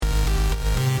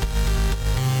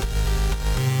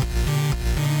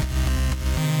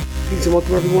Greetings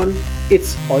and welcome, everyone.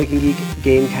 It's All You Can Geek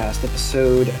Gamecast,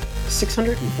 episode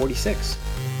 646.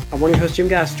 I'm one of your hosts, Jim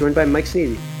Gass, joined by Mike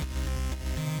Sneedy.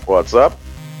 What's up?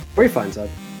 Where you finds up?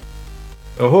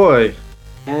 Ahoy!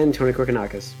 And Tony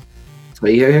Korkanakis.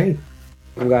 Hey.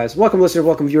 Welcome, guys. Welcome, listeners.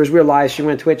 Welcome, viewers. We're live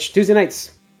streaming on Twitch Tuesday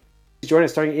nights. Join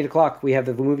us starting at 8 o'clock. We have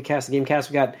the movie cast, the game cast.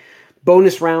 We got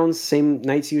bonus rounds, same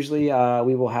nights usually.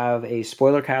 We will have a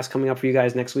spoiler cast coming up for you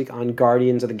guys next week on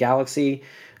Guardians of the Galaxy.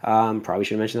 Probably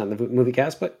should have mentioned that in the movie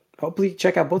cast, but hopefully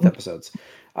check out both episodes.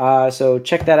 So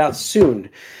check that out soon.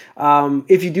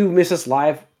 If you do miss us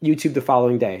live, YouTube the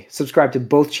following day. Subscribe to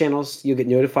both channels. You'll get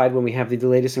notified when we have the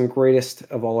latest and greatest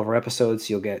of all of our episodes.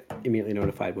 You'll get immediately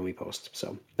notified when we post.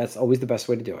 So that's always the best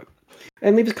way to do it.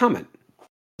 And leave us a comment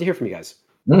to hear from you guys.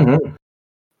 Mm-hmm.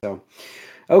 So,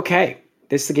 okay.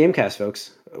 This is the Gamecast,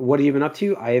 folks. What have you been up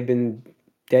to? I have been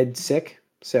dead sick.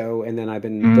 So, and then I've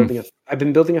been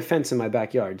building a fence in my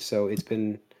backyard. So it's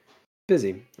been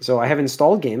busy. So I have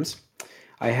installed games.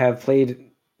 I have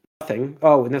played nothing.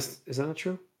 Oh, and is that not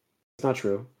true? It's not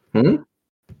true. Hmm?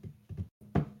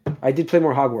 I did play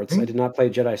more Hogwarts. I did not play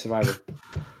Jedi Survivor.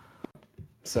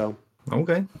 So.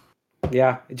 Okay.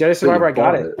 Yeah, Jedi Survivor. I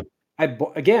got it.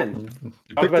 Again.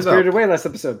 Talked about Spirited Away last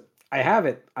episode. I have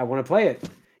it. I want to play it.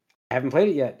 I haven't played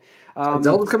it yet.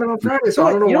 Zelda's coming on Friday, so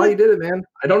I don't know why you did it, man.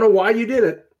 I don't know why you did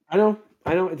it. I know.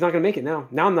 It's not going to make it now.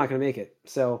 Now I'm not going to make it.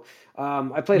 So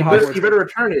I played Hogwarts. You better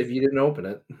return it if you didn't open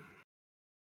it.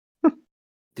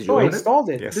 Did you? I installed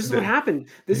it. Yes, this is what happened.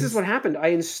 This is what happened. I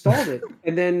installed it,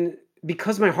 and then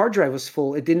because my hard drive was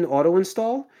full, it didn't auto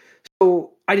install.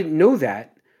 So I didn't know that.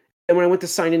 And when I went to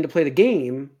sign in to play the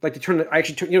game, like to turn the, I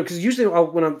actually turn, because usually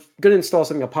when I'm going to install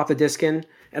something, I'll pop the disc in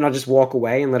and I'll just walk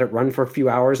away and let it run for a few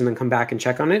hours and then come back and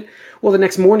check on it. Well, the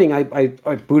next morning I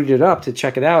booted it up to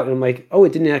check it out, and I'm like, oh,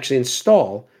 it didn't actually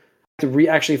install. I have to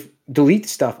actually delete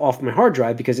stuff off my hard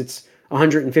drive because it's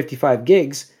 155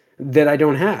 gigs that I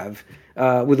don't have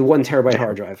with a 1 terabyte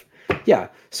hard drive. Yeah,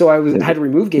 so I had to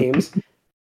remove games,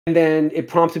 and then it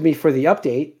prompted me for the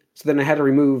update. So then I had to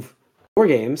remove more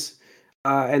games.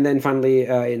 And then finally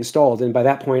installed. And by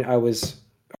that point, I was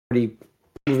already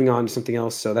moving on to something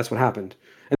else. So that's what happened.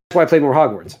 And that's why I played more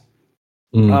Hogwarts.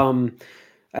 And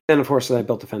then, of course, I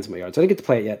built a fence in my yard. So I didn't get to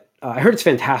play it yet. I heard it's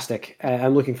fantastic.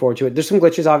 I'm looking forward to it. There's some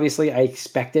glitches, obviously. I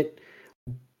expect it.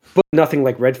 But nothing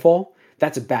like Redfall.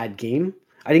 That's a bad game.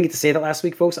 I didn't get to say that last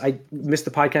week, folks. I missed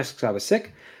the podcast because I was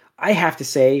sick. I have to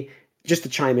say, just to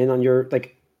chime in on your,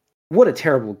 what a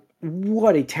terrible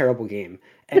game.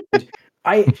 And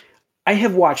I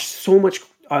have watched so much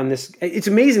on this. It's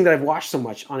amazing that I've watched so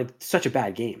much on such a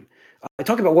bad game. I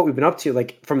talk about what we've been up to,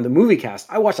 from the movie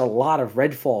cast. I watched a lot of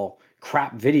Redfall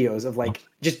crap videos of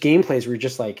just gameplays where you're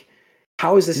just like,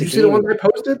 how is this? Did you see the one I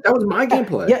posted? That was my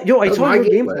gameplay. Yeah, I saw your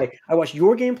gameplay. I watched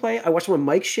your gameplay. I watched when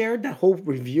Mike shared that whole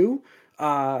review.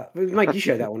 Mike, you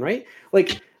shared that one, right?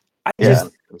 It's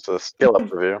a skill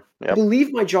up review. I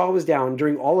believe my jaw was down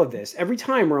during all of this. Every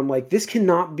time where I'm like, this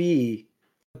cannot be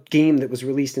game that was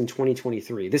released in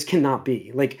 2023. This cannot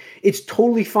be. It's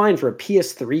totally fine for a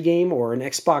PS3 game or an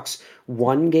Xbox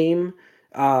One game.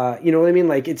 You know what I mean?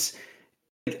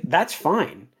 That's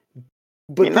fine.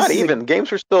 But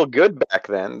games were still good back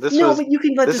then. But you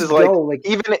can let this go.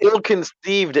 Even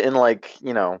ill-conceived in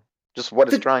just what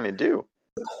it's trying to do.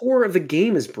 The core of the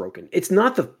game is broken. It's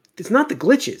not the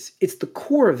glitches. It's the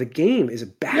core of the game is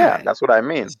bad. Yeah, that's what I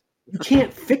mean. You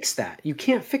can't fix that. You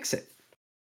can't fix it.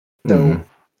 So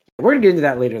we're going to get into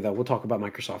that later, though. We'll talk about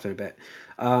Microsoft in a bit.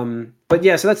 But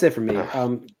yeah, so that's it for me.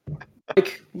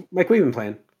 Mike, what have you been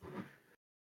playing?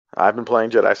 I've been playing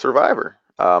Jedi Survivor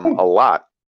a lot.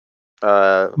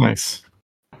 Nice.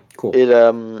 Cool.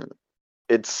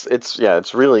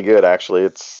 It's really good, actually.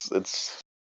 It's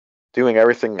doing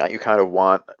everything that you kind of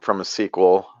want from a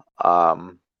sequel.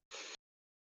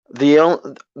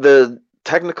 The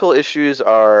technical issues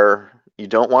are you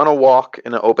don't want to walk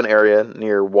in an open area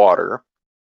near water.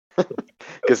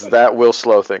 Because that will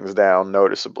slow things down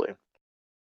noticeably.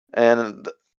 And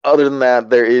other than that,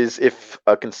 there is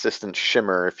a consistent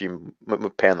shimmer if you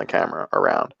pan the camera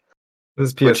around. This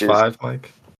is PS5,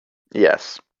 Mike?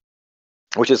 Yes.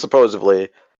 Which is supposedly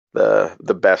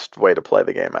the best way to play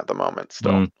the game at the moment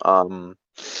still.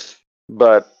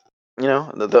 But,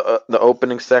 the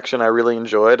opening section I really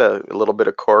enjoyed. A little bit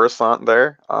of Coruscant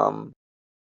there.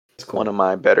 It's cool. One of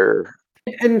my better...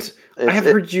 And I have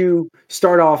heard you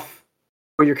start off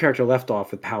where your character left off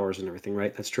with powers and everything,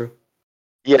 right? That's true?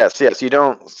 Yes. You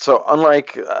don't... So,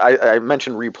 unlike... I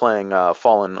mentioned replaying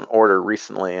Fallen Order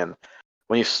recently, and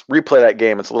when you replay that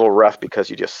game, it's a little rough because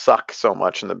you just suck so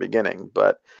much in the beginning,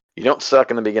 but you don't suck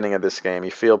in the beginning of this game.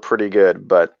 You feel pretty good,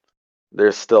 but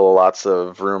there's still lots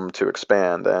of room to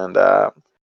expand, and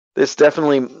this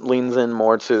definitely leans in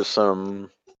more to some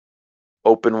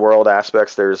open world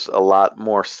aspects. There's a lot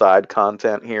more side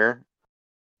content here,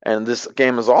 and this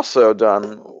game has also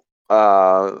done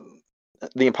the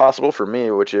impossible for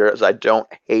me, which is I don't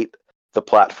hate the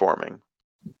platforming.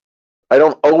 I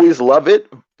don't always love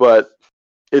it, but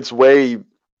it's way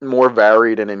more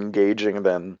varied and engaging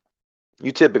than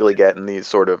you typically get in these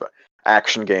sort of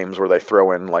action games where they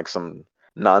throw in like some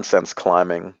nonsense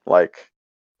climbing, like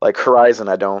Horizon.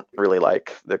 I don't really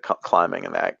like the climbing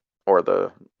in that or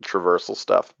the traversal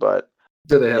stuff, but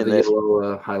do they have the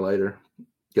yellow highlighter,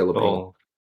 yellow paint?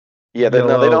 Yeah, they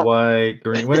don't. White,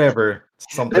 green, whatever.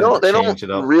 Something they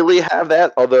don't really have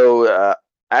that. Although,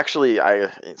 actually,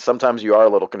 sometimes you are a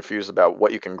little confused about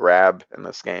what you can grab in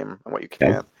this game and what you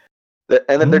can't.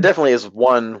 And then there definitely is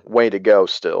one way to go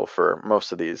still for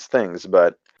most of these things,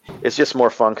 but it's just more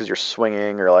fun because you're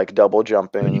swinging or like double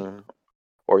jumping,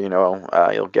 or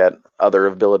you'll get other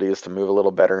abilities to move a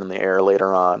little better in the air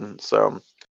later on. So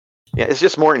yeah, it's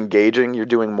just more engaging. You're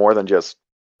doing more than just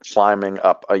climbing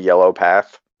up a yellow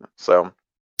path. So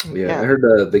yeah. I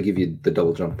heard they give you the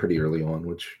double jump pretty early on,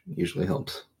 which usually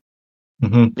helps.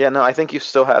 Mm-hmm. Yeah, no, I think you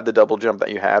still have the double jump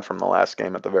that you had from the last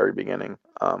game at the very beginning.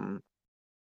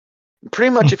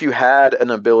 Pretty much, if you had an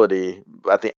ability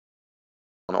at the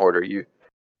order, you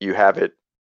have it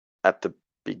at the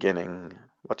beginning.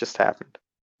 What just happened?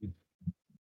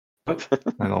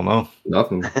 I don't know.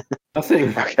 Nothing.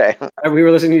 Okay. We were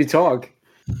listening to you talk.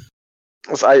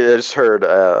 So I just heard,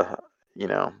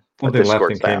 Well, they left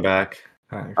and came back.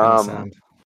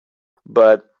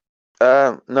 But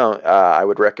no, I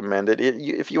would recommend it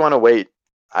if you want to wait.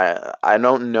 I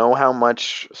don't know how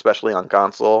much, especially on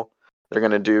console, they're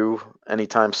going to do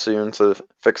anytime soon to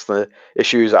fix the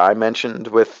issues I mentioned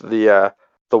with the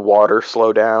water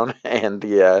slowdown and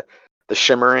the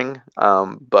shimmering.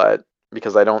 But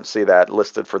because I don't see that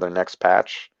listed for their next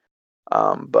patch.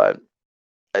 But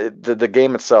the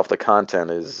game itself, the content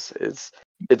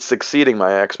it's exceeding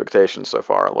my expectations so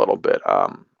far a little bit.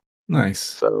 Nice.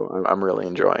 So I'm really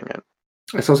enjoying it.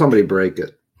 I saw somebody break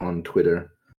it on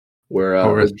Twitter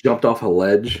where they jumped off a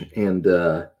ledge and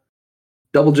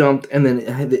double jumped, and then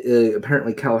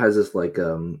apparently Cal has this like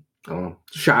Sonic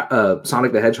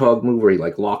the Hedgehog move where he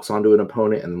like locks onto an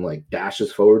opponent and like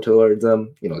dashes forward towards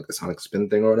them, like the Sonic spin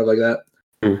thing or whatever like that.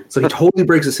 So he totally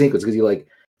breaks the sequence because he like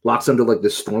locks onto like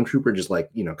this stormtrooper, just like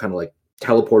kind of like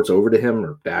teleports over to him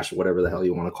or dash, whatever the hell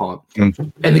you want to call it.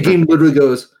 And the game literally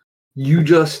goes, you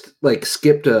just like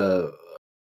skipped the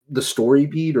story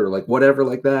beat or like whatever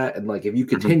like that, and like if you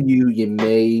continue, you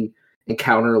may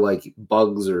encounter like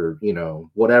bugs or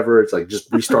whatever. It's like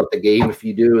just restart the game if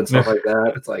you do and stuff like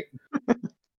that. It's like,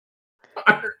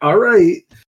 all right.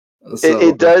 So,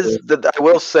 it does. I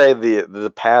will say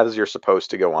the paths you're supposed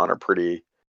to go on are pretty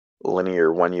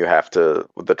linear when you have to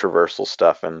with the traversal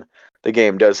stuff, and the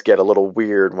game does get a little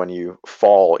weird when you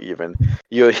fall. Even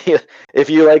if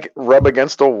you like rub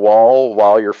against a wall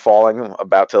while you're falling,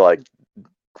 about to like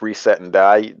reset and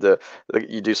die,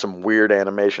 you do some weird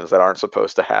animations that aren't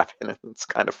supposed to happen. It's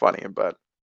kind of funny, but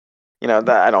that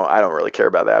I don't really care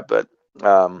about that. But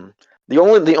the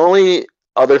only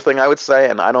other thing I would say,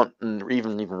 and I don't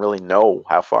even really know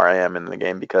how far I am in the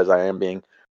game because I am being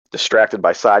distracted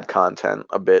by side content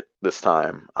a bit this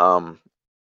time,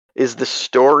 is the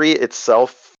story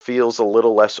itself feels a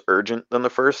little less urgent than the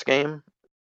first game.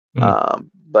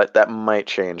 But that might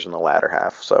change in the latter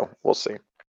half, so we'll see.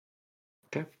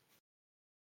 Okay.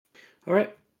 All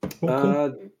right.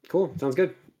 Cool. Sounds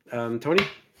good. Tony?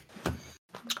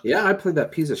 Yeah, I played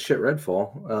that piece of shit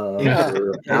Redfall.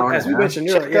 As we mentioned,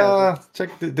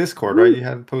 check the Discord, right? You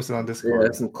had posted on Discord.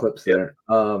 Yeah, some clips there.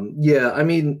 I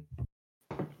mean,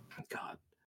 God,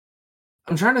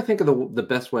 I'm trying to think of the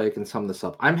best way I can sum this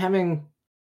up. I'm having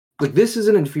this is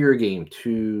an inferior game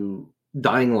to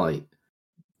Dying Light,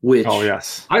 which I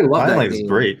love. Dying that Light game. Is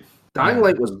great. Dying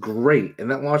Light was great, and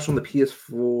that launched on the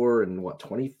PS4 in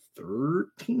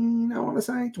 2013. I want to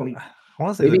say 20. I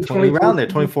want to say maybe around there,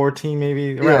 2014,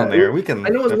 maybe around there. We can. I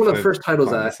know it's one of the first titles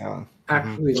that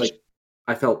actually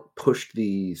I felt pushed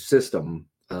the system.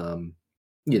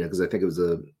 Because I think it was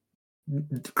a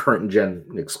current gen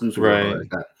exclusive, right? Like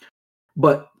that.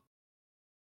 But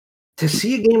to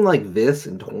see a game like this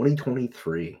in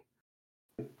 2023,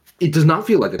 it does not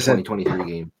feel like a 2023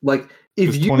 game. Like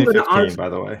if you 2015, by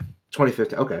the way.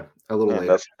 2015. Okay, a little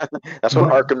later. That's when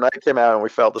Arkham Knight came out, and we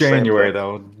felt the January, same thing.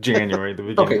 though. January, the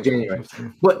beginning. Okay, January.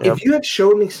 But if you had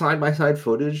showed me side-by-side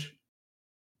footage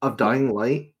of Dying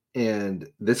Light and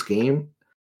this game,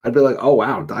 I'd be like, oh,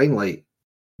 wow, Dying Light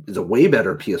is a way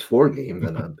better PS4 game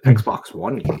than an Xbox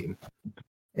One game.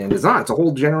 And it's not. It's a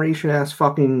whole generation ass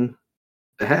fucking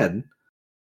ahead.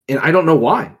 And I don't know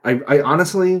why. I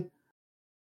honestly,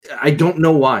 I don't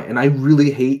know why. And I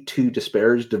really hate to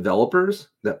disparage developers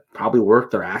that probably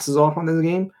work their asses off on this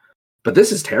game. But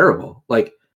this is terrible.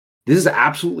 Like, this is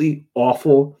absolutely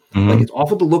awful. Like, it's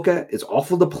awful to look at. It's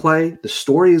awful to play. The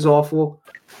story is awful.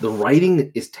 The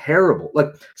writing is terrible. Like,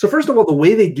 so first of all, the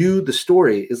way they do the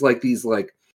story is like these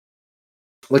like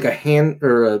a hand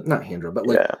or not hand draw, but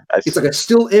like it's like a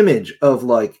still image of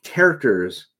like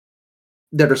characters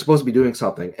that are supposed to be doing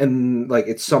something, and like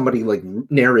it's somebody like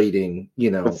narrating,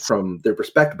 from their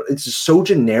perspective. But it's just so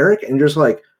generic, and you're just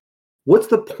like, what's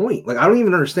the point? Like, I don't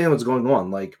even understand what's going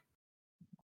on. Like,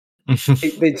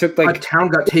 they took like a town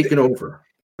got taken over.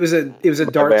 It was a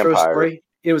dart throw story.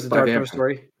 It was a dart throw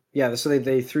story. Yeah, so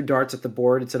they threw darts at the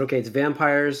board and said, okay, it's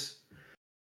vampires,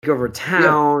 take over a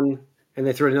town, and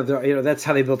they threw another, that's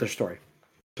how they built their story.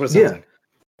 That's what it sounds like.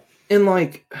 And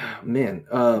like, man,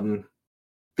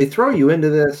 they throw you into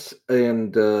this,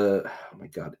 and oh my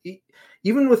god,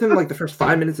 even within like the first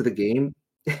 5 minutes of the game,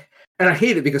 and I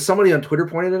hate it because somebody on Twitter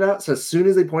pointed it out. So as soon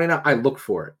as they pointed it out, I looked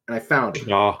for it and I found it.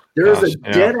 There's a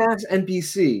dead ass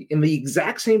NPC in the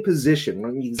exact same position,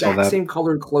 wearing the exact same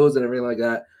colored clothes and everything like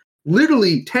that,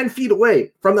 literally 10 feet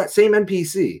away from that same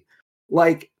NPC.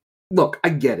 Like, look, I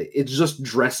get it. It's just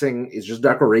dressing, it's just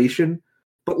decoration,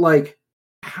 but like,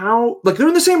 how? Like, they're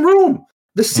in the same room.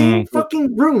 The same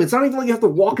fucking room. It's not even like you have to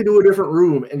walk into a different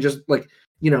room and just like,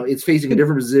 it's facing a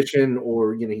different position,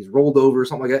 or he's rolled over or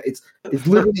something like that. It's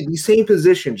literally the same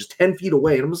position, just 10 feet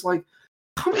away. And I'm just like,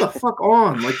 come the fuck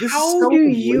on. Like, this how is so do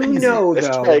you lazy. know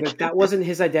though that wasn't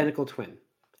his identical twin?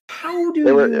 How do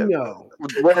you know?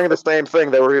 Wearing the same thing.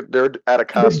 They were at a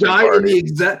costume party.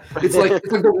 It's like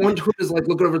the one twin is like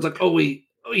looking over. It's like, oh wait,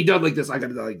 he died like this. I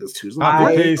gotta die like this too.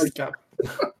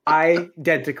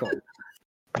 Identical.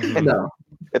 No.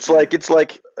 It's like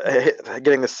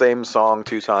getting the same song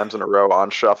 2 times in a row on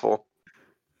shuffle.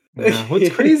 Yeah. What's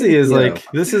crazy is like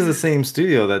this is the same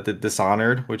studio that did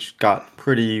Dishonored, which got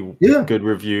pretty good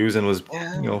reviews and was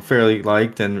fairly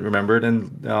liked and remembered, and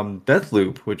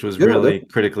Deathloop, which was really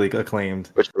critically acclaimed.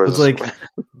 Which was like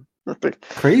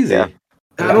crazy. Yeah.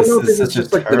 I don't know if it's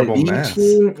just like the lead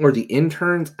team or the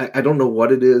interns. I don't know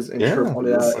what it is. And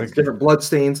it's different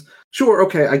bloodstains. Sure,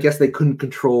 okay, I guess they couldn't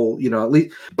control, at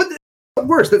least. But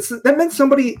worse, that meant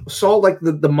somebody saw like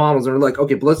the models and were like,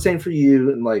 okay, bloodstain for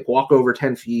you, and like walk over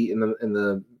 10 feet in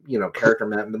the character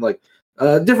map, and like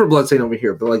different bloodstain over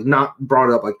here, but like not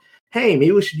brought up like, hey,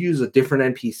 maybe we should use a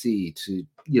different NPC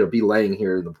to be laying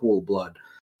here in the pool of blood,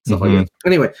 stuff like that.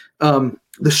 Anyway,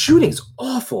 the shooting's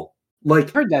awful. Like,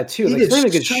 I heard that too. Like, it's really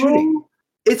good shooting.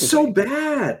 It's so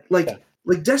bad. Like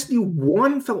Destiny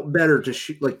 1 felt better to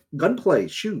shoot, like gunplay,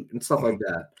 shoot, and stuff like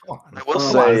that. I will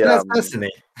say, that's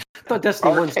Destiny. I thought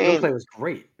Destiny 1's gunplay was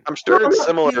great. I'm sure it's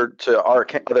similar to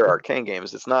other Arcane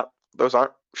games. Those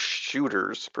aren't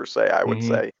shooters per se, I would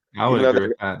say. I would agree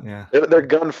with that, yeah. They're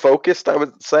gun focused, I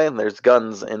would say, and there's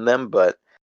guns in them, but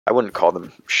I wouldn't call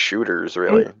them shooters,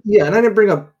 really. And I didn't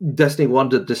bring up Destiny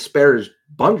 1 to disparage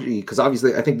Bungie, because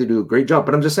obviously I think they do a great job,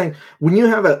 but I'm just saying, when you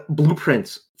have a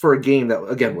blueprint for a game that,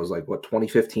 again, was like,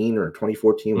 2015 or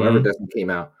 2014, whenever Destiny came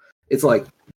out, it's like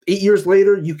 8 years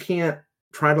later, you can't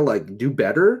try to, like, do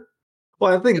better.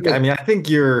 Well, I think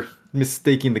you're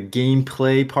mistaking the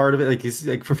gameplay part of it. Like, it's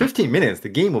like for 15 minutes, the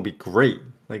game will be great.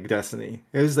 Like Destiny,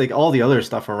 it was like all the other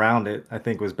stuff around it, I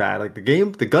think, was bad. Like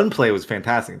the gunplay was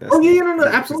fantastic. Destiny. No,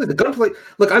 absolutely. The gunplay,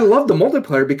 like, I love the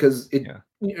multiplayer because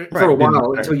for a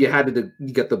while until you had to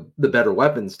get the better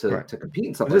weapons to compete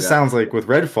and stuff like that. It just sounds like with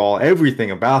Redfall,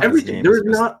 everything about this game is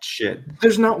not shit.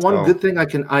 There's not one good thing I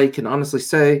can honestly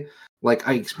say. Like,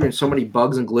 I experienced so many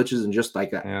bugs and glitches in just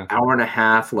like an hour and a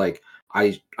half. Like,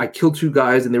 I killed 2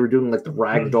 guys and they were doing like the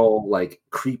ragdoll, like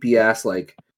creepy ass,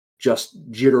 like,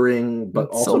 just jittering, but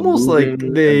also it's almost like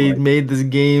they made this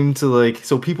game to like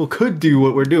so people could do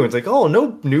what we're doing. It's like, oh,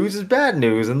 no news is bad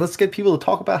news, and let's get people to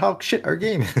talk about how shit our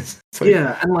game is. Like,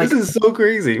 and like, this is so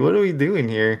crazy. What are we doing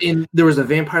here? And there was a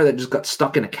vampire that just got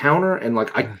stuck in a counter, and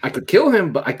like I could kill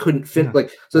him, but I couldn't fit.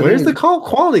 Like, so where's the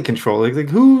quality control? Like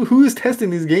who is testing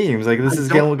these games? Like, this is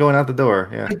going out the door.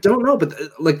 Yeah, I don't know, but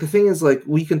like the thing is, like,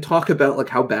 we can talk about like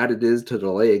how bad it is to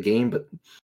delay a game, but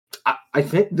I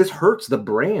think this hurts the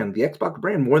brand, the Xbox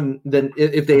brand, more than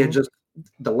if they had just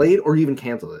delayed or even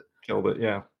canceled it. Killed it,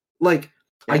 yeah. Like,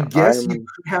 I guess you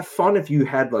could have fun if you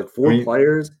had like 4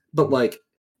 players, but like,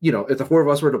 if the 4 of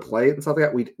us were to play it and stuff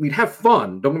like that, we'd have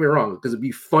fun. Don't get me wrong, because it'd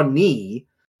be funny.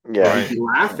 Yeah, you'd be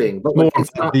laughing, but more like,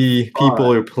 it's not the fun.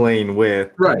 people you're playing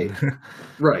with, right?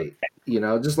 Right. You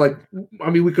know, just like, I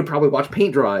mean, we could probably watch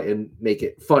paint dry and make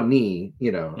it funny.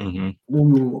 You know,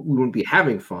 we wouldn't be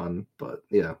having fun, but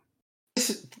yeah.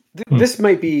 This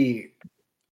might be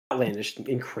outlandish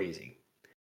and crazy,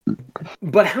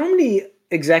 but how many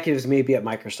executives maybe at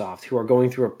Microsoft who are going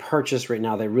through a purchase right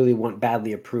now they really want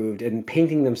badly approved and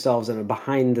painting themselves in they're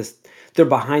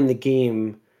behind the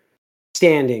game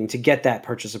standing to get that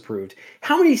purchase approved?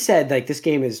 How many said like this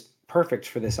game is perfect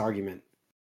for this argument?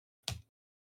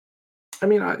 I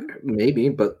mean, maybe,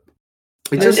 but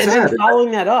it's just sad.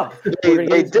 Following that up,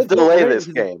 they did delay this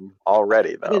game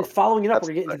already, though. And then following it up,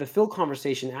 we're going to get into the Phil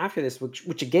conversation after this,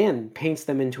 which again paints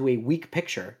them into a weak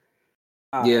picture.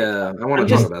 I want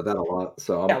to talk about that a lot.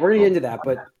 So we're going to get into that,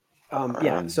 but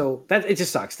so that it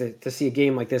just sucks to see a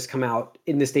game like this come out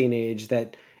in this day and age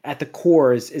that at the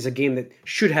core is a game that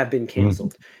should have been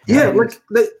canceled. I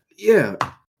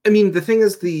mean, the thing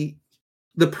is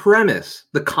the premise,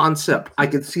 the concept, I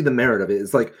could see the merit of it.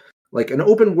 It's like an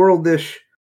open world-ish,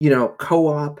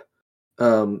 co-op,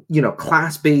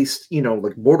 class-based,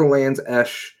 like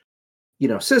Borderlands-ish,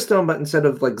 system, but instead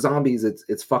of like zombies,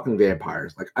 it's fucking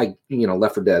vampires. Like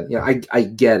Left 4 Dead. I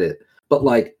get it, but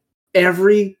like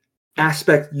every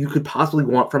aspect you could possibly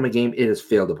want from a game, it has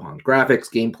failed upon. Graphics,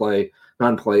 gameplay,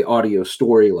 gunplay, audio,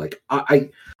 story. Like I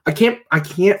can't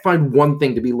find one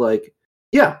thing to be like,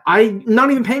 yeah, I'm not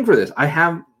even paying for this. I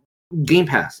have Game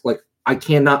Pass. Like, I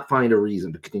cannot find a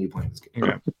reason to continue playing this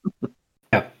game.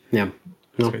 Yeah.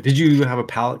 No. Did you have a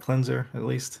palate cleanser at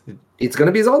least? It's going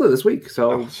to be Zelda this week,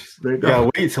 so there you go. Yeah,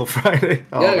 wait till Friday.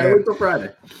 Gotta wait till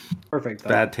Friday. Perfect.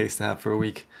 Bad taste to have for a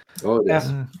week. Oh, it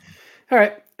is. All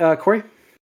right, Corey?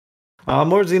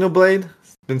 More Xenoblade.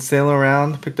 Been sailing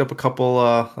around. Picked up a couple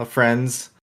of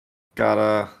friends. Got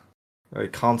a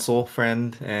console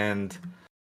friend and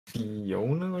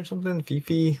Fiona or something,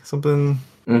 Fifi, something.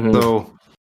 So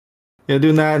yeah,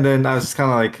 doing that, and then I was just kind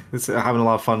of like having a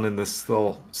lot of fun in this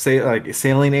little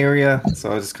sailing area.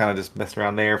 So I was just kind of messing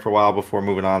around there for a while before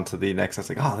moving on to the next. I was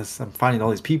like, I'm finding all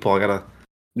these people. I gotta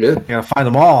find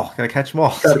them all. Gotta catch them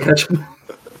all. Catch them.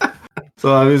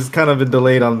 So I was kind of been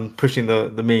delayed on pushing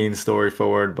the main story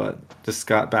forward, but just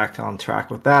got back on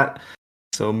track with that.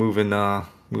 So moving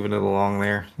it along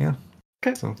there. Yeah.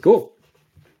 Okay. So cool.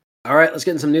 All right, let's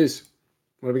get in some news.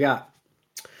 What do we got?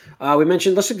 We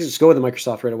mentioned, let's just go with the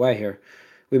Microsoft right away here.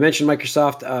 We mentioned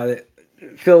Microsoft.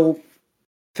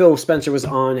 Phil Spencer was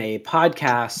on a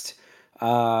podcast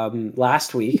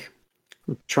last week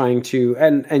trying to,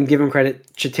 and give him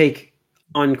credit, to take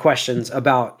on questions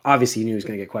about, obviously you knew he was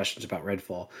going to get questions about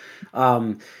Redfall.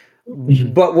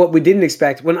 But what we didn't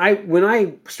expect, when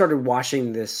I started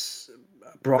watching this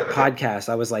podcast,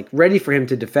 I was like ready for him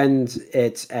to defend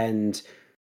it and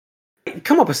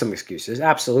come up with some excuses,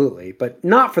 absolutely, but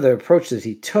not for the approach that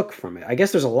he took from it. I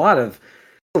guess there's a lot of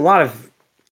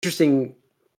interesting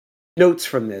notes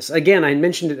from this. Again, I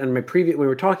mentioned it on my previous, we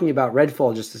were talking about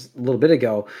Redfall just a little bit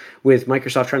ago with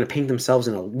Microsoft trying to paint themselves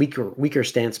in a weaker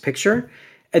stance picture,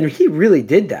 and he really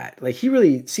did that. Like, he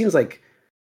really seems like,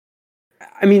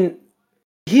 I mean,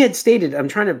 he had stated,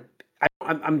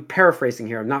 I'm paraphrasing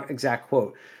here, I'm not exact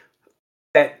quote,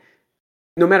 that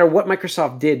no matter what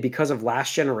Microsoft did because of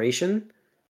last generation,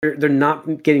 they're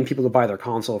not getting people to buy their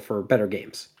console for better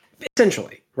games.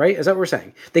 Essentially, right? Is that what we're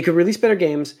saying? They could release better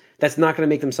games. That's not going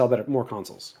to make them sell more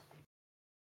consoles.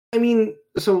 I mean,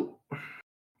 so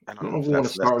I don't know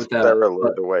if that's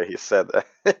necessarily the way he said that.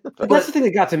 But that's the thing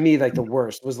that got to me like the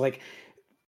worst was like,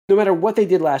 no matter what they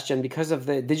did last gen, because of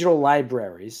the digital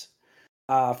libraries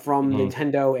from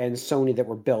Nintendo and Sony that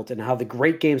were built, and how the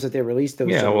great games that they released.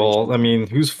 Those I mean,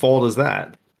 whose fault is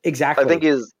that? Exactly. I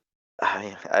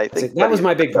think that was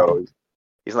my big problem.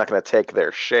 He's not going to take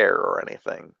their share or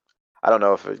anything. I don't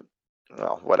know if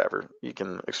whatever. You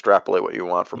can extrapolate what you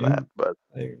want from that, but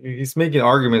he's making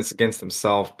arguments against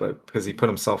himself, but because he put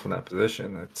himself in that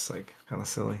position, it's like kind of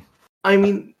silly. I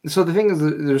mean, so the thing is,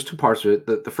 there's two parts to it.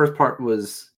 The first part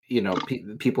was,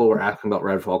 people were asking about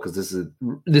Redfall because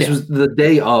this was the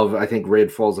day of, I think,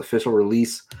 Redfall's official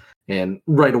release, and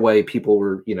right away people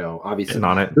were, obviously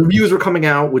on it. The reviews were coming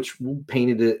out, which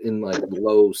painted it in like the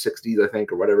low 60s, I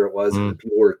think, or whatever it was, and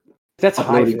people were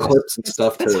uploading clips and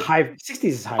stuff. That's high. 60s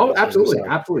is high. Oh, absolutely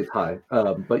high.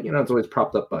 But it's always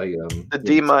propped up by the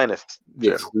D-,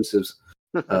 the exclusive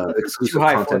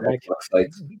content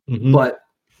sites. But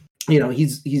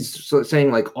he's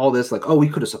saying like all this, like, oh, we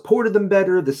could have supported them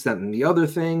better, this, that, and the other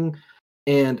thing,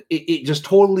 and it just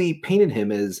totally painted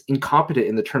him as incompetent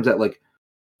in the terms that, like,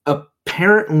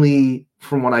 apparently,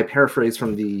 from what I paraphrased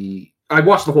from I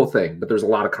watched the whole thing, but there's a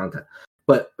lot of content.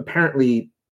 But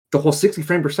apparently, the whole 60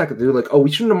 frame per second. They're like, oh,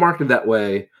 we shouldn't have marketed that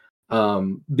way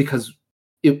because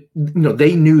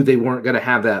they knew they weren't going to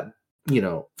have that,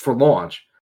 for launch.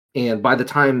 And by the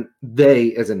time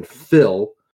they, as in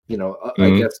Phil, I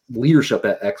guess leadership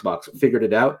at Xbox figured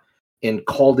it out and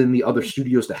called in the other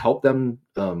studios to help them,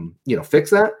 fix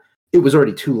that, it was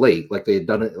already too late. Like they had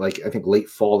done it, like I think late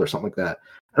fall or something like that.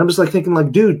 And I'm just like thinking,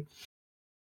 like, dude,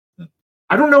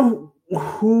 I don't know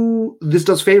who this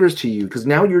does favors to you, because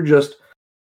now you're just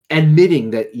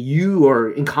admitting that you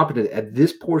are incompetent at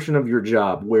this portion of your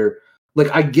job. Where, like,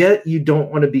 I get you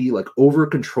don't want to be like over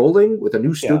controlling with a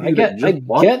new studio. I get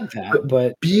that,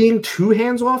 but being too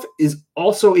hands off is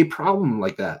also a problem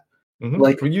like that. Mm-hmm.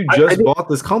 Like, you just bought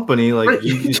this company, like, right.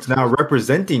 It's now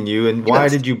representing you, and why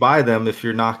did you buy them if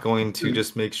you're not going to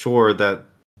just make sure that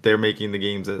they're making the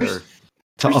games that are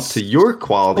up to your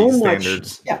quality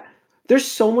standards? There's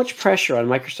so much pressure on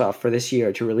Microsoft for this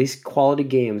year to release quality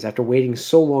games after waiting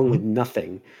so long with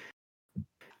nothing.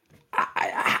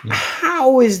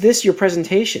 How is this your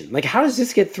presentation? Like, how does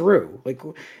this get through? Like,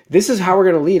 this is how we're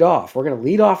going to lead off. We're going to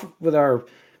lead off with our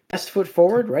best foot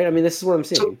forward, right? I mean, this is what I'm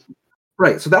seeing.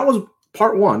 So that was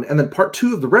part one. And then part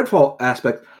two of the Redfall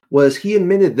aspect was he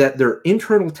admitted that their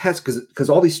internal tests, because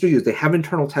all these studios, they have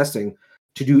internal testing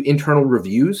to do internal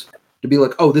reviews to be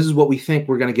like, oh, this is what we think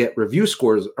we're going to get review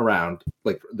scores around,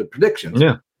 like the predictions.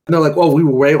 Yeah. And they're like, well, we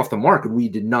were way off the mark and we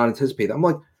did not anticipate that. I'm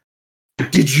like,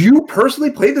 did you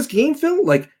personally play this game, Phil?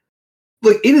 Like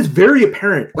it is very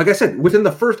apparent. Like I said, within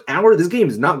the first hour, this game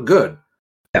is not good.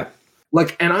 Yeah.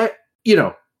 Like, and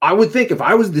I would think if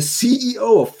I was the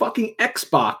CEO of fucking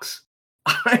Xbox,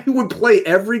 I would play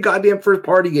every goddamn first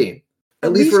party game,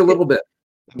 at least for a little bit.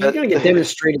 You're going to get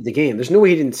demonstrated the game. There's no way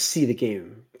he didn't see the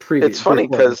game previously. It's funny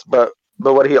because, but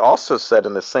what he also said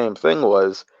in the same thing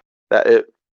was that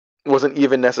it wasn't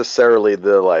even necessarily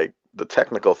the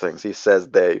technical things. He says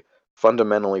they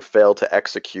fundamentally failed to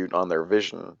execute on their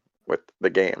vision with the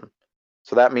game.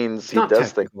 So that means he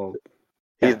does think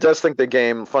the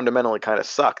game fundamentally kind of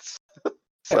sucks.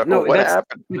 So what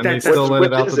happened? And they still let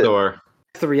it out the door.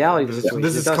 That's the reality of the situation.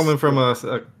 This is coming from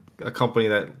a company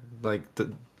that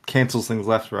cancels things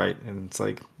left, right, and it's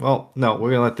like, well, no,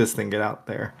 we're gonna let this thing get out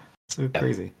there. So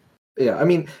crazy. Yeah, I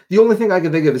mean, the only thing I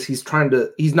can think of is he's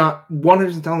not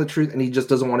 100% telling the truth, and he just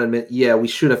doesn't want to admit, yeah, we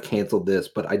should have canceled this,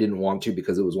 but I didn't want to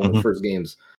because it was one of the first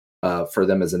games for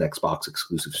them as an Xbox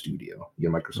exclusive studio,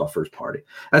 Microsoft first party.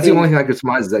 That's the only thing I could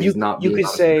surmise is that he's not. You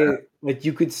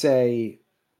could say,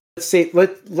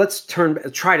 let's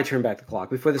try to turn back the clock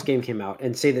before this game came out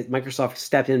and say that Microsoft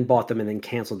stepped in, bought them, and then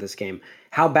canceled this game.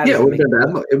 How bad? Yeah, it would have been a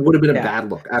bad look. It would have been a bad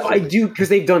look. Absolutely. I do, because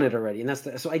they've done it already, and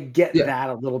so I get that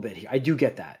a little bit here. I do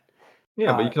get that.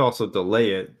 Yeah, but you can also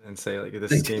delay it and say like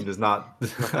this game does not.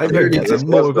 I heard you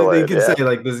can say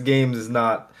like this game does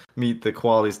not meet the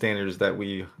quality standards that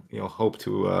we hope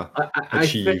to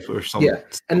achieve or something. Yeah,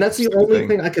 and that's the only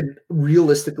thing I could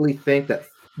realistically think that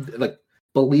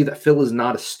believe that Phil is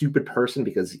not a stupid person,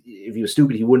 because if he was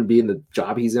stupid, he wouldn't be in the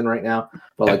job he's in right now.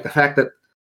 But the fact that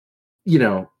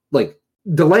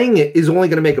delaying it is only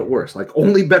going to make it worse. Like,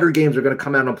 only better games are going to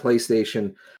come out on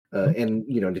PlayStation and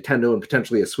Nintendo and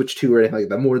potentially a Switch 2 or anything like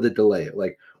that. More the delay it.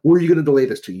 Like, where are you going to delay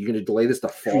this to? You're going to delay this to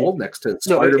fall next to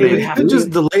Spider-Man? You can just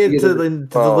delay it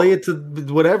delay it to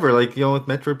whatever. Like, with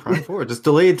Metroid Prime 4, just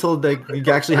delay it until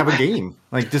you actually have a game.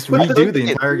 Like, just redo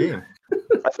the entire game.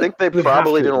 I think they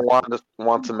probably didn't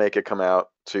want to make it come out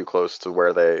too close to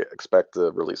where they expect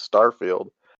to release Starfield,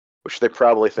 which they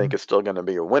probably think is still going to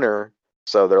be a winner.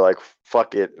 So they're like,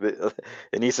 fuck it.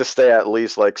 It needs to stay at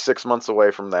least 6 months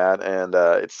away from that, and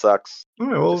it sucks. All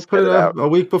right, well, put it out a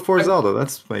week before Zelda.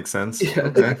 That makes sense. Yeah.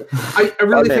 Okay. I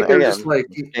really think they're just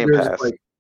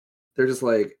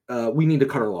we need to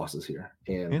cut our losses here,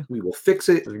 and we will fix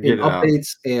it in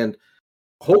updates and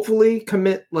hopefully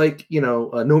commit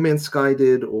No Man's Sky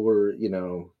did, or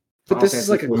But this is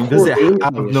like a does it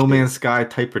have No Man's Sky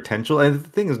type potential? And the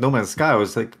thing is, No Man's Sky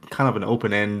was kind of an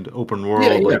open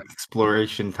world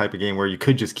exploration type of game where you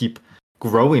could just keep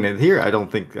growing it. Here, I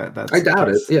don't think that's. I doubt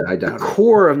it. Yeah, I doubt it. The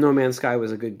core of No Man's Sky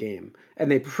was a good game, and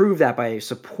they proved that by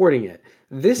supporting it.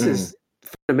 This is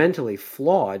fundamentally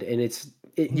flawed, and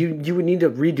you would need to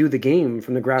redo the game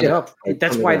from the ground up.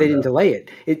 That's why they didn't delay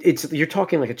it. You're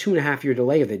talking like a 2.5 year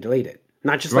delay if they delayed it,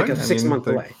 not just like a 6 month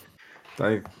delay.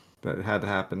 That had to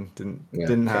happen.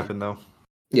 Didn't happen though.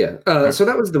 Yeah. So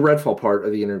that was the Redfall part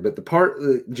of the interview. But the part,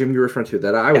 Jim, you're referring to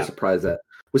that I was surprised at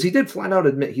was he did flat out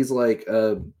admit, he's like,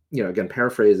 again,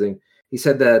 paraphrasing, he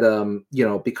said that,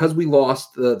 because we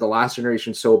lost the last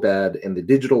generation so bad and the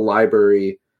digital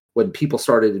library, when people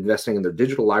started investing in their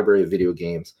digital library of video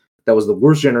games, that was the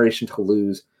worst generation to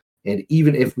lose. And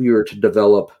even if we were to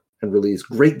develop and release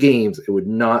great games, it would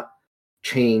not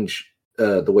change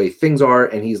the way things are.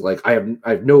 And he's like, I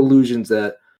have no illusions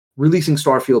that releasing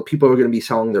Starfield, people are going to be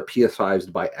selling their PS5s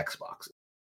to buy Xboxes.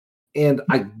 And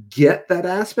I get that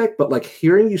aspect, but like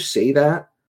hearing you say that,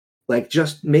 like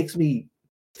just makes me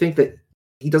think that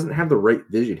he doesn't have the right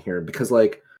vision here. Because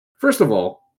like, first of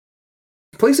all,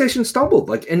 PlayStation stumbled,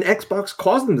 like, and Xbox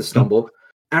caused them to stumble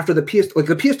after the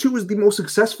PS2 was the most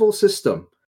successful system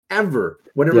ever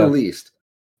when it released.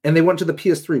 And they went to the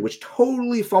PS3, which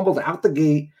totally fumbled out the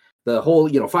gate. The whole,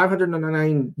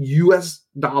 $599 US,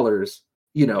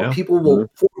 people will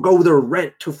forego their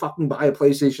rent to fucking buy a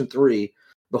PlayStation 3.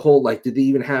 The whole, like, did they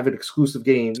even have an exclusive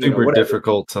game? Super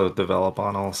difficult to develop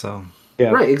on also. Yeah.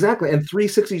 Right, exactly. And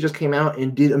 360 just came out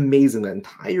and did amazing that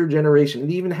entire generation. It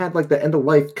even had like the end of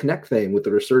life Connect thing with the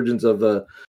resurgence of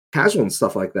casual and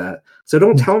stuff like that. So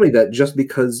don't tell me that just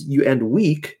because you end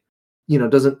weak,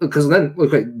 doesn't, because then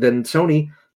Sony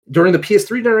during the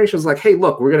PS3 generation was like, hey,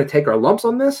 look, we're going to take our lumps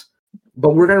on this,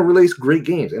 but we're going to release great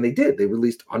games. And they did. They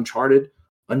released Uncharted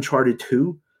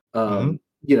 2.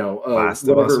 Last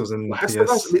of Us was in Last of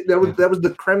Us. That was the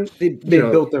creme. They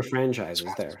built their franchises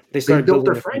there. They started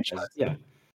building their franchise. Yeah.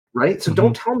 Right. So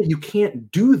don't tell me you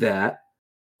can't do that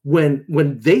when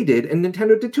they did, and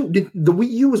Nintendo did too. The Wii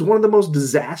U was one of the most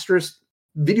disastrous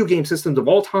video game systems of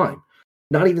all time.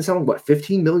 Not even selling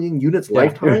 15 million units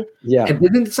lifetime. Yeah. And they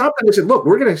didn't stop that. They said, look,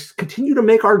 we're going to continue to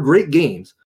make our great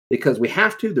games because we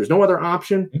have to. There's no other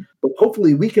option. But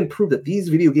hopefully we can prove that these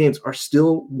video games are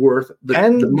still worth the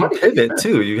money. Pivot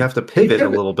too. You have to pivot a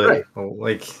little bit.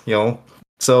 Right.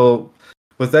 So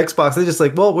with Xbox, they're just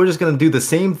like, well, we're just going to do the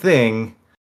same thing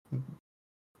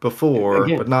before,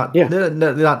 but not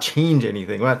change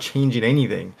anything. We're not changing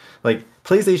anything. Like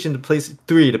PlayStation to PlayStation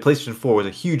 3 to PlayStation 4 was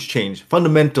a huge change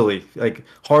fundamentally, like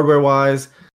hardware wise.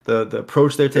 The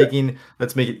approach they're taking,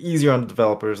 let's make it easier on the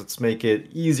developers, let's make it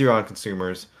easier on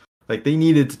consumers. Like they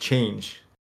needed to change.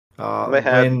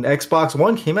 When Xbox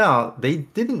One came out, they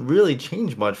didn't really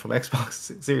change much from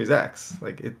Xbox Series X.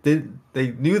 Like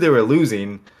they knew they were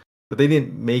losing, but they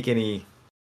didn't make any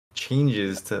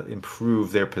changes to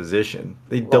improve their position.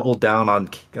 They doubled down on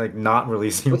like not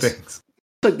releasing things.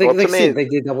 They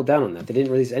did double down on that. They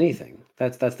didn't release anything.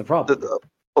 That's the problem.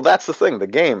 Well, that's the thing. The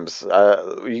games.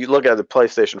 You look at the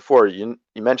PlayStation 4. You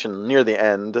mentioned near the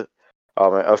end,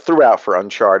 throughout for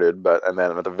Uncharted, and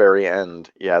then at the very end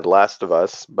you had Last of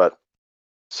Us. But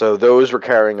so those were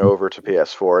carrying over to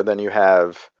PS4. Then you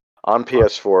have on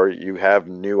PS4 you have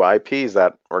new IPs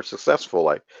that were successful,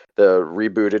 like the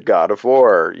rebooted God of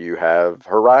War. You have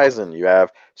Horizon. You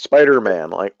have Spider-Man.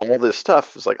 Like all this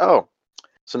stuff is like, oh,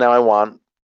 so now I want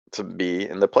to be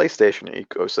in the PlayStation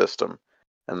ecosystem.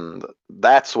 And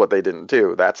that's what they didn't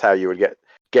do. That's how you would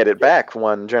get it back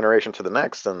one generation to the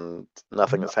next, and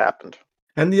nothing has happened.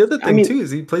 And the other thing too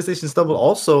is the PlayStation stumbled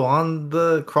also on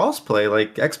the crossplay.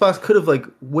 Like Xbox could have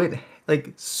went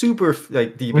super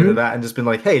deep into that and just been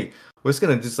like, hey, we're just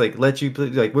gonna just let you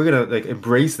play, we're gonna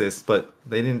embrace this, but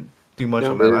they didn't do much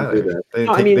on that either.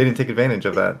 They didn't take advantage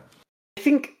of that. I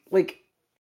think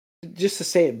just to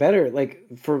say it better,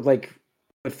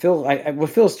 what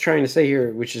Phil's trying to say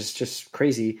here, which is just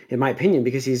crazy in my opinion,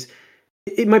 because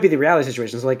it might be the reality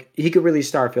situation. So he could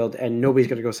release Starfield and nobody's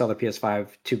going to go sell their PS5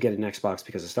 to get an Xbox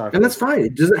because of Starfield. And that's fine.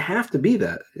 It doesn't have to be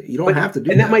that. You don't have to do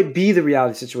that. And that might be the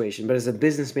reality situation. But as a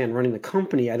businessman running the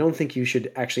company, I don't think you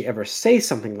should actually ever say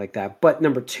something like that. But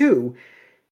number two,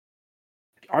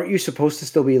 aren't you supposed to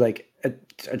still be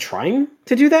trying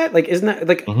to do that? Isn't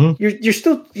that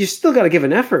you're still got to give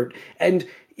an effort, and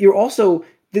you're also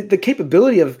the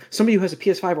capability of somebody who has a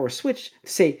PS5 or a Switch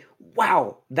to say,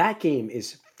 wow, that game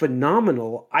is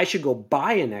phenomenal. I should go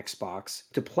buy an Xbox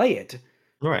to play it.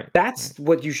 Right. That's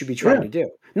what you should be trying to do.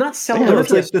 Not sell them a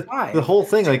PS5. The whole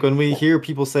thing, when we hear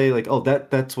people say oh,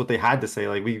 that's what they had to say,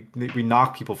 we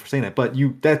knock people for saying that, but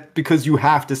that's because you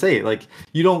have to say it.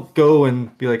 You don't go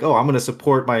and be oh, I'm going to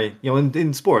support my,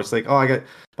 in sports, oh, I got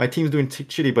my team's doing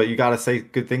shitty, but you got to say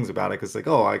good things about it because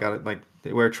oh, I got it,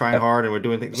 we're trying hard and we're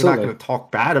doing things. We're not going to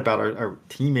talk bad about our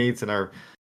teammates and our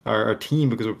team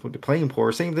because we're playing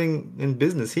poor. Same thing in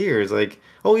business here is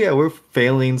oh yeah, we're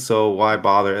failing, so why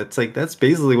bother? It's that's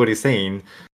basically what he's saying.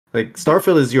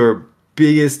 Starfield is your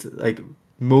biggest,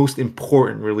 most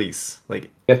important release,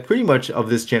 pretty much of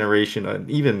this generation, and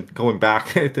even going back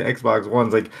to Xbox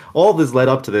One's, all this led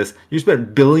up to this. You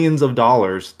spent billions of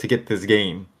dollars to get this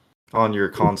game on your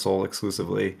console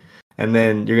exclusively. And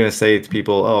then you're going to say to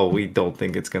people, oh, we don't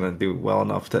think it's going to do well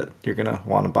enough that you're going to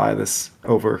want to buy this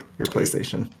over your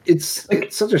PlayStation. It's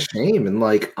such a shame. And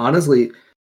honestly,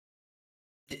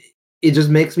 it just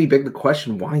makes me beg the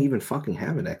question: why even fucking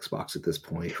have an Xbox at this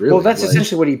point? Really? Well, that's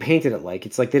essentially what he painted it like.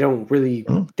 It's like they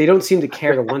don't seem to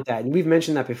care to want that, and we've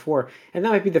mentioned that before. And that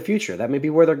might be the future. That may be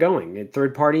where they're going. And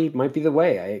third party might be the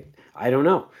way. I don't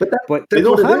know. But they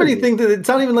don't have anything. It's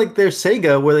not even like they're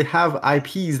Sega, where they have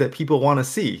IPs that people want to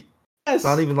see. Yes, it's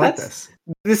not even like this.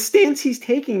 The stance he's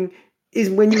taking is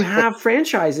when you have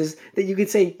franchises that you could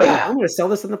say, "Yeah, I'm going to sell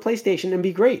this on the PlayStation and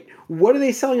be great." What are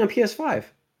they selling on PS5?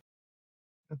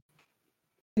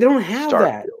 They don't have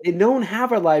that. They don't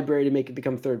have a library to make it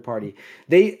become third party.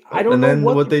 I don't know. And then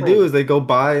what they do is they go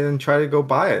buy and try to go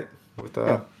buy it with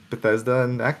Bethesda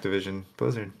and Activision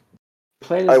Blizzard.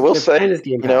 I will say,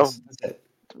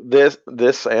 this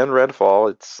and Redfall,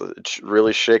 it's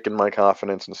really shaken my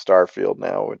confidence in Starfield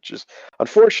now, which is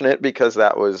unfortunate because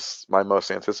that was my most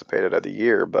anticipated of the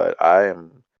year. But I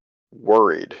am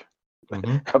worried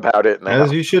about it now.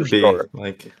 As you should be.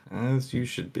 As you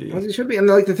should be. As you should be. And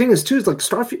the thing is too, is like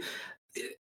Starfield,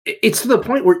 it's to the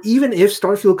point where even if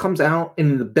Starfield comes out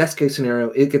in the best case scenario,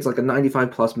 it gets like a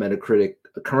 95 plus Metacritic,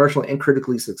 commercial and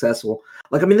critically successful.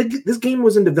 Like, I mean, this game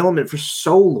was in development for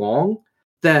so long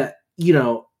that,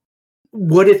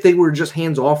 what if they were just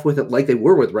hands off with it like they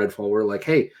were with Redfall? Where like,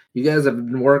 hey, you guys have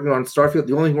been working on Starfield.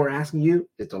 The only thing we're asking you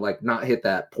is to like not hit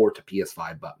that port to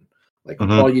PS5 button. Like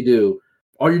all you're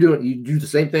doing, you do the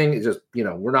same thing. It's just,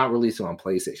 we're not releasing on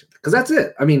PlayStation because that's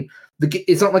it. I mean,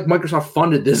 it's not like Microsoft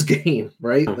funded this game,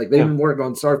 right? Like they've been working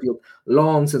on Starfield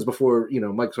long since before,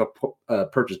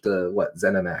 Microsoft purchased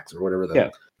ZeniMax or whatever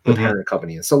the parent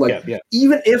company is. So like,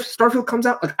 even if Starfield comes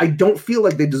out, like I don't feel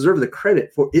like they deserve the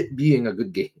credit for it being a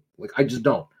good game. Like I just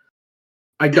don't.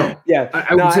 I don't. Yeah,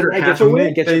 I consider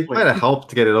they might have helped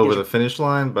to get it over the finish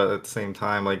line, but at the same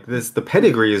time, like the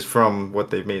pedigree is from what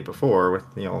they've made before with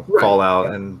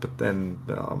Fallout and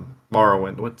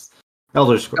Morrowind. What's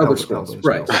Elder Scrolls,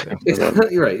 right?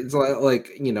 You're right. It's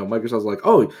like Microsoft's like,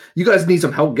 oh, you guys need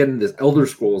some help getting this Elder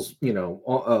Scrolls,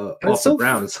 off the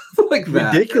ground and stuff like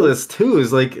that. Ridiculous too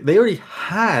is like they already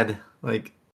had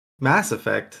like Mass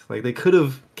Effect, like they could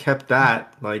have kept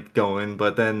that like going,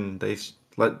 but then they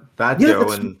let that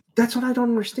go. That's what I don't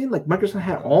understand. Like Microsoft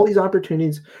had all these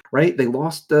opportunities, right? They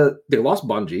lost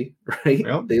Bungie, right?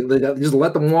 Yep. They just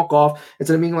let them walk off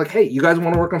instead of being like, hey, you guys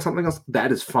want to work on something else?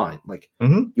 That is fine. Like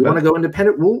you want to go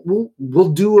independent? We'll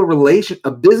do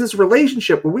a business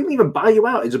relationship where we don't even buy you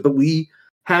out. But we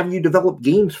have you develop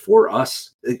games for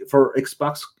us for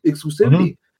Xbox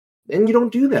exclusivity. And you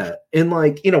don't do that. And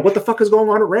like, what the fuck is going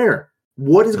on at Rare?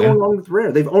 What is going on with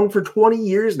Rare? They've owned for 20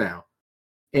 years now.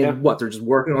 And they're just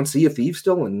working on Sea of Thieves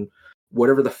still, and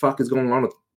whatever the fuck is going on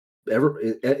with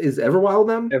Everwild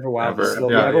them? Everwild.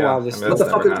 What the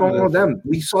fuck is going on with them?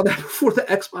 We saw that before the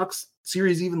Xbox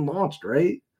Series even launched,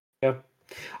 right? Yeah.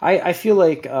 I feel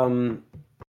like I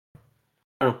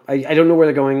don't know where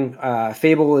they're going.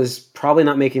 Fable is probably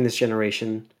not making this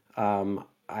generation.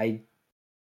 I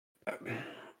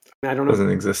don't know.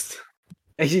 Doesn't exist.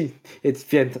 It's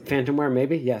Phantomware,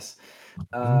 maybe. Yes.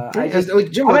 I'm at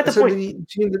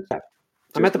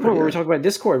the point where we talk about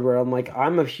Discord, where I'm like,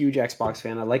 I'm a huge Xbox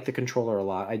fan. I like the controller a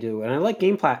lot. I do, and I like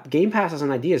Game Pass as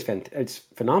an idea. It's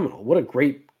phenomenal.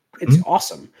 It's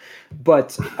awesome.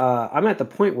 But I'm at the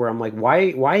point where I'm like,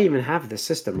 why even have this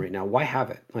system right now? Why have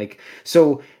it? Like,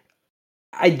 so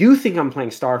I do think I'm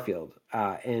playing Starfield,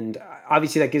 and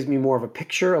obviously that gives me more of a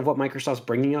picture of what Microsoft's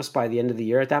bringing us by the end of the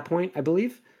year. At that point, I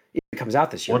believe. It comes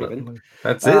out this year.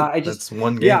 That's it. That's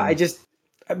one game. Yeah,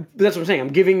 that's what I'm saying.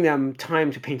 I'm giving them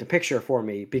time to paint a picture for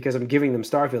me because I'm giving them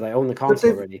Starfield. I own the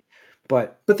console already,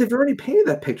 but they've already painted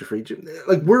that picture for each.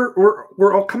 Like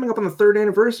we're all coming up on the 3rd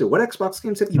anniversary. What Xbox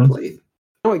games have you played?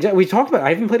 No, exactly. We talked about. I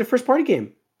haven't played a first party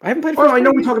game. I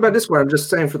know we talk about Discord. I'm just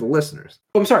saying for the listeners.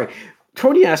 Oh, I'm sorry.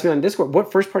 Tony asked me on Discord what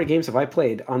first party games have I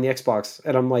played on the Xbox,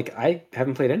 and I'm like, I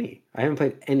haven't played any. I haven't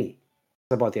played any.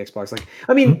 About the Xbox, like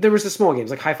I mean, there was the small games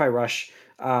like Hi-Fi Rush.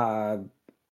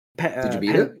 Did you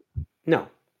beat it? No.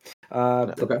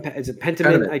 Okay. Is it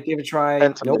Pentiment? I gave it a try.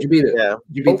 Nope. Did you beat it? Yeah.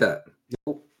 Did you beat that?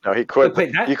 Nope. No, he quit.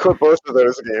 He quit both of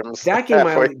those games. That game,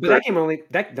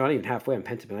 not even halfway on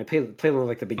Pentiment. I played only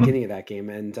like the beginning of that game,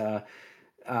 and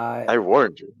I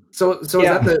warned you. So is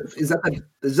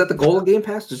that the goal of Game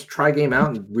Pass? Just try a game out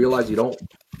and realize you don't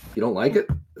like it?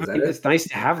 It's nice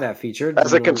to have that feature.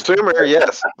 As a consumer,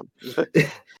 yes.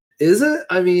 Is it?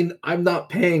 I mean, I'm not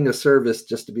paying a service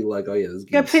just to be like, oh yeah, this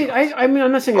game. I'm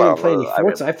not saying I didn't play any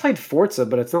Forza. I played Forza,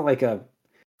 but it's not like a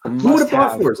who would have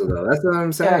bought Forza though? That's what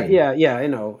I'm saying. Yeah. I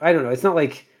know. I don't know. It's not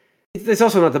like it's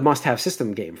also not the must-have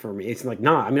system game for me. It's like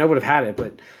I mean, I would have had it,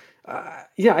 but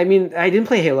I mean, I didn't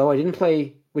play Halo. I didn't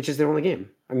play, which is their only game.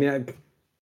 I mean,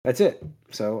 that's it.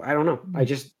 So I don't know.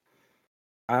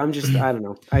 I don't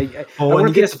know. Well, when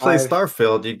you get to play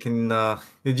Starfield, you can.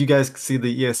 Did you guys see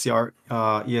the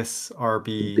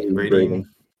ESRB rating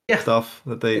stuff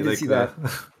that they like? See that.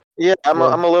 Yeah, I'm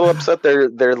a little upset.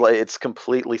 They're like it's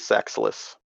completely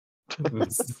sexless.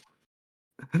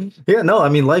 Yeah, no, I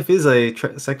mean life is a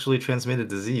sexually transmitted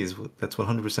disease that's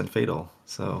 100% fatal.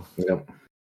 So you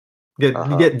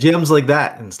get gems like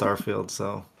that in Starfield.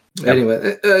 So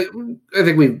anyway, I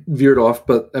think we veered off,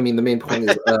 but I mean the main point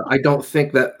is I don't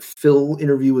think that Phil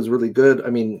interview was really good.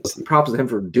 I mean, props to him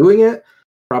for doing it.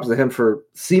 Props to him for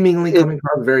seemingly coming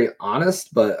across very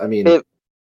honest. But I mean,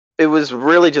 it was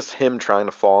really just him trying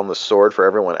to fall on the sword for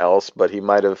everyone else. But he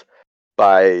might have,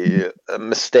 by a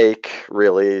mistake,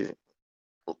 really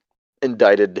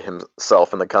indicted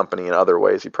himself and the company in other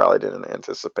ways he probably didn't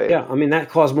anticipate. Yeah, I mean that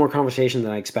caused more conversation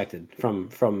than I expected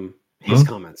from his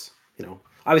comments.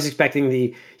 I was expecting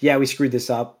we screwed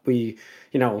this up. We,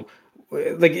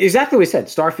 like exactly what we said.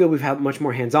 Starfield, we've had much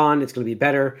more hands-on. It's going to be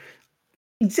better.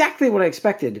 Exactly what I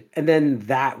expected. And then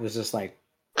that was just like,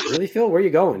 really, Phil? Where are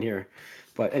you going here?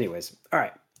 But anyways, all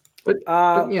right. But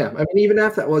yeah, I mean, even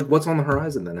after that, what's on the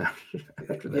horizon then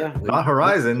after that? Yeah, not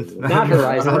Horizon. Not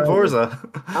Horizon. Not Forza.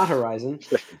 Not Horizon.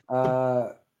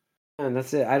 And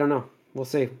that's it. I don't know. We'll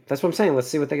see. That's what I'm saying. Let's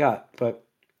see what they got. But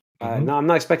no, I'm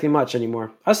not expecting much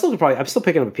anymore. I'm still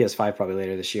picking up a PS5 probably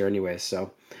later this year anyway.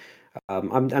 So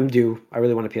I'm due. I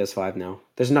really want a PS5 now.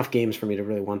 There's enough games for me to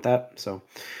really want that. So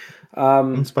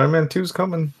Spider-Man 2's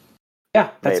coming.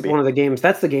 Yeah, that's one of the games.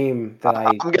 That's the game that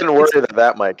I'm getting worried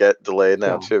that might get delayed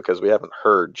now too, because we haven't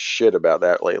heard shit about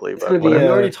that lately. But we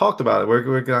already talked about it.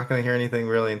 We're not going to hear anything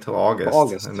really until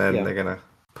August, and then they're going to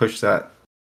push that,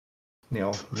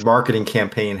 marketing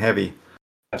campaign heavy.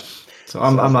 So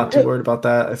I'm not too worried about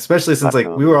that, especially since like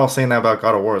we were all saying that about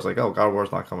God of War. It's like, oh, God of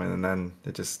War's not coming, and then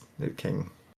it came.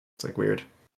 It's like weird.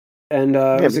 And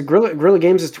is it Guerrilla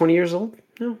Games is 20 years old?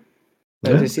 No.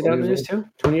 Did you see that in the news too?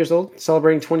 20 years old,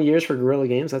 celebrating 20 years for Guerrilla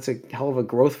Games. That's a hell of a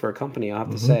growth for a company, I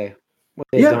have to say.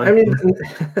 I mean,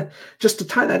 just to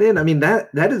tie that in, I mean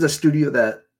that is a studio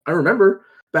that I remember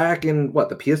back in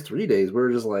the PS3 days. We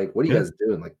were just like, what are you guys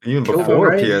doing? Like even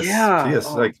before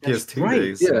PS2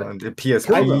 days, and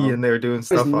PSP, and they were doing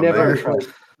stuff on there.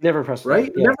 Never impressed,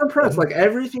 right? Yeah. Never impressed. Like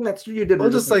everything that studio did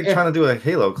was just like trying to do a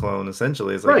Halo clone.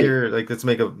 Essentially, it's like here, like let's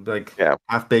make a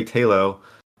half-baked Halo,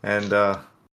 and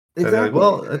exactly. Like,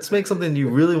 well, let's make something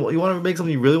you want to make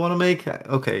something you really want to make.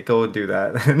 Okay, go and do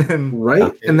that, and then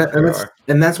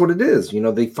and that's what it is.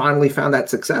 They finally found that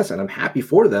success, and I'm happy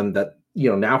for them that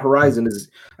now Horizon is.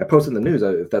 I posted in the news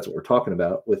if that's what we're talking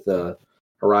about with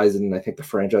Horizon. I think the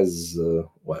franchise is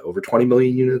over 20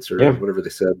 million units or whatever they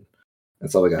said.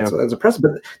 That's all I got. Yeah. So that's impressive,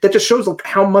 but that just shows like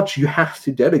how much you have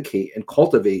to dedicate and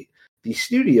cultivate these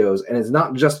studios, and it's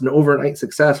not just an overnight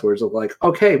success where it's like,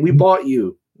 okay, we bought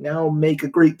you. Now make a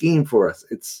great game for us.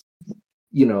 It's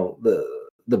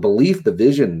the belief, the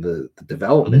vision, the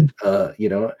development,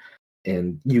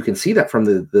 and you can see that from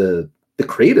the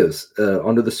creatives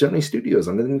under the Sony studios,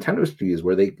 under the Nintendo studios,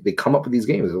 where they come up with these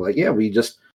games. They're like, yeah, we're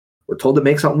told to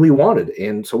make something we wanted,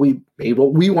 and so we made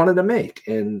what we wanted to make.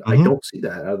 And I don't see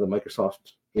that out of the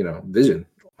Microsoft vision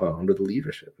under the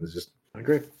leadership. It's just I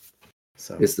agree.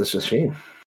 So it's just a shame.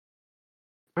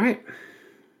 All right,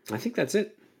 I think that's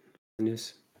it.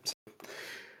 News.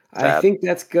 I think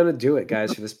that's going to do it,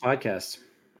 guys, for this podcast.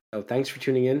 So thanks for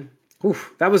tuning in.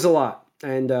 Oof, that was a lot.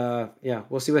 And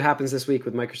we'll see what happens this week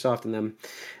with Microsoft and them.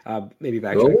 Maybe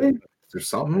back. There's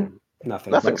something.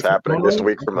 Nothing's happening this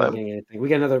week from them. We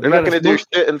got another. They're not going to do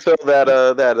shit until that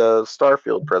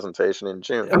Starfield presentation in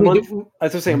June. I was going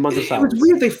to say a month of silence. It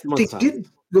was weird. They did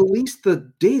release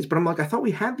the dates, but I'm like, I thought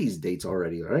we had these dates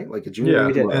already, right? Like a June. Yeah,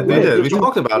 we did. We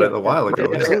talked about it a while ago.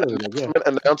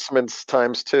 Announcements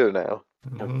times 2 now.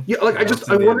 Yeah, like I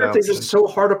wonder if they're just so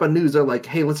hard up on news. They're like,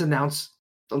 hey, let's announce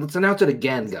it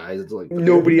again, guys. It's like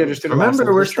nobody understood.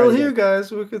 Remember, we're still here,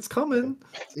 guys. It's coming.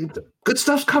 Good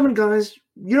stuff's coming, guys.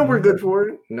 We're good for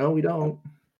it. No, we don't.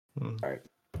 All right.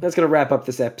 That's going to wrap up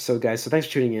this episode, guys. So thanks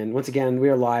for tuning in. Once again, we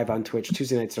are live on Twitch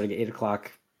Tuesday night starting at 8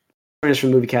 o'clock. Join us for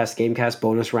MovieCast, Gamecast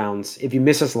bonus rounds. If you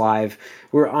miss us live,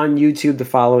 we're on YouTube the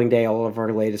following day, all of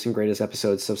our latest and greatest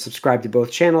episodes. So subscribe to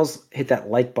both channels, hit that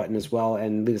like button as well,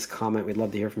 and leave us a comment. We'd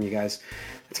love to hear from you guys.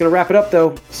 It's going to wrap it up,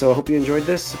 though. So I hope you enjoyed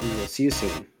this, and we'll see you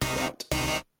soon.